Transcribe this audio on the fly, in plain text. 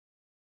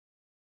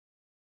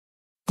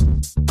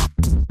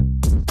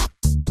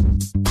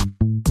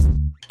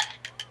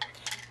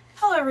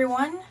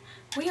everyone,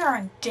 we are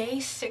on day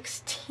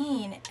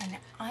 16 and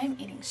I'm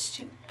eating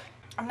soup.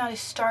 I'm not as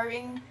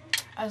starving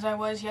as I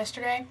was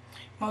yesterday,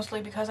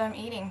 mostly because I'm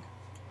eating.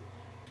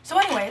 So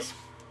anyways,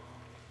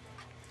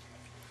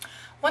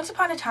 once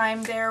upon a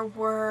time there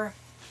were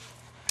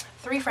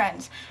 3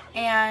 friends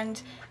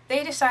and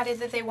they decided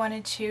that they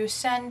wanted to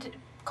send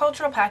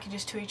cultural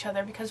packages to each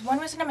other because one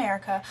was in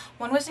America,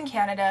 one was in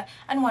Canada,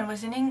 and one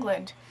was in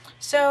England.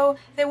 So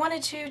they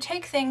wanted to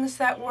take things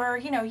that were,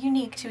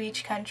 unique to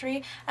each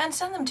country and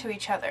send them to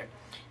each other.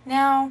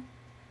 Now,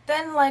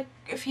 then like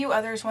a few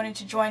others wanted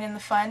to join in the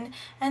fun,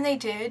 and they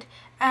did,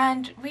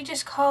 and we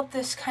just called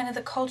this kind of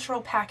the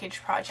Cultural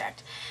Package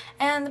Project.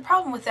 And the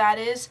problem with that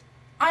is,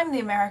 I'm the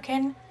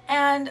American,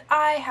 and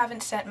I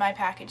haven't sent my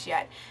package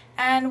yet.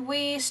 And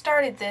we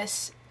started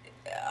this,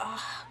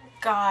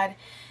 God,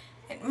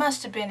 it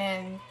must have been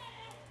in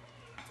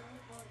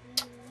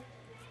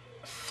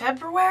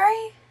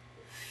February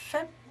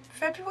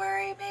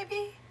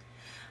maybe?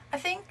 I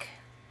think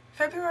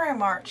February or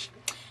March.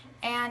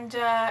 And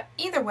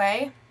either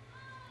way,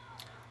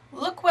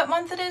 look what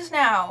month it is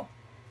now.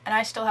 And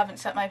I still haven't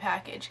sent my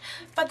package.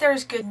 But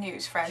there's good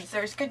news, friends.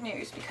 There's good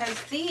news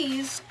because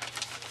these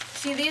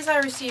I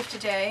received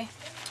today.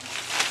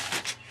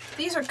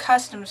 These are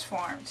customs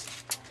forms.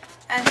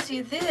 And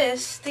see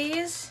these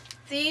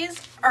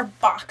are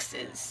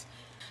boxes.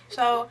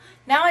 So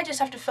now I just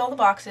have to fill the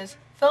boxes,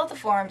 fill out the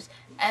forms,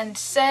 and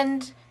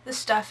send the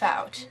stuff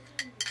out.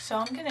 So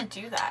I'm gonna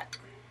do that.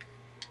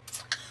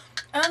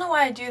 I don't know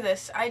why I do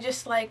this. I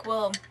just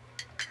will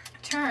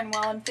turn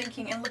while I'm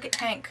thinking and look at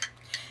Hank.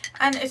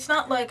 And it's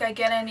not like I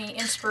get any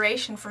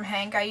inspiration from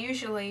Hank. I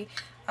usually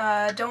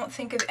don't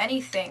think of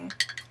anything.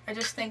 I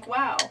just think,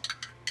 wow,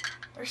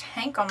 there's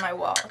Hank on my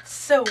wall. It's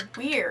so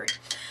weird.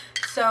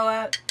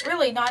 So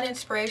really not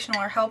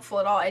inspirational or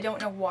helpful at all. I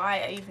don't know why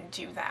I even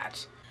do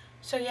that.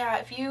 So yeah,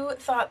 if you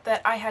thought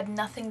that I had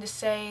nothing to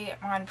say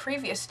on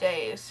previous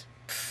days,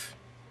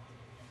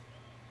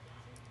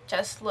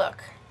 just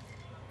look.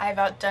 I've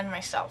outdone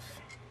myself.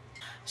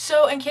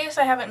 So in case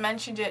I haven't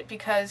mentioned it,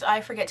 because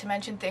I forget to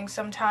mention things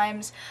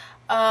sometimes,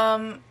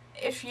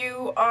 if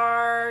you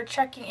are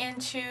checking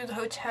into the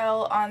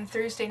hotel on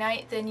Thursday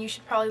night, then you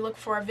should probably look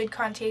for a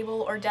VidCon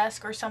table or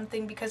desk or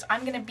something, because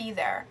I'm going to be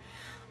there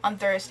on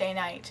Thursday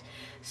night.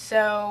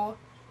 So,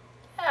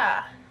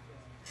 yeah.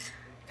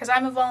 Because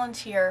I'm a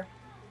volunteer.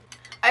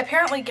 I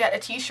apparently get a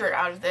t-shirt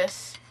out of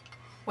this,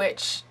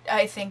 which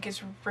I think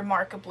is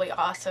remarkably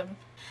awesome.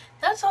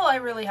 That's all I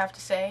really have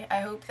to say.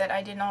 I hope that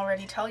I didn't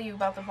already tell you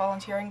about the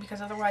volunteering,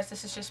 because otherwise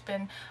this has just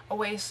been a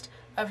waste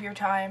of your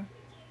time.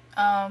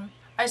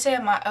 I say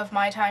of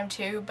my time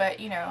too, but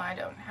I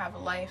don't have a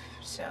life,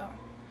 so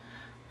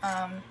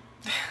I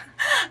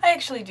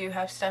actually do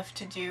have stuff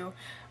to do,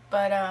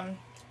 but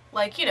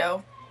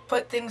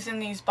put things in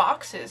these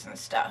boxes and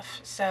stuff.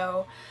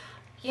 So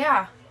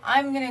yeah,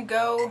 I'm gonna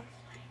go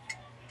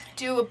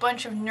do a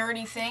bunch of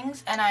nerdy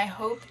things, and I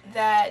hope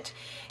that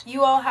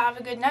you all have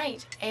a good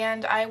night.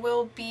 And I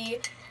will be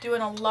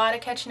doing a lot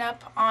of catching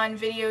up on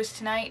videos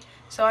tonight,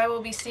 so I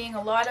will be seeing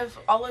a lot of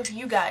all of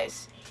you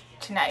guys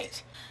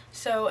tonight.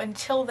 So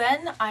until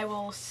then, I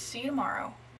will see you tomorrow.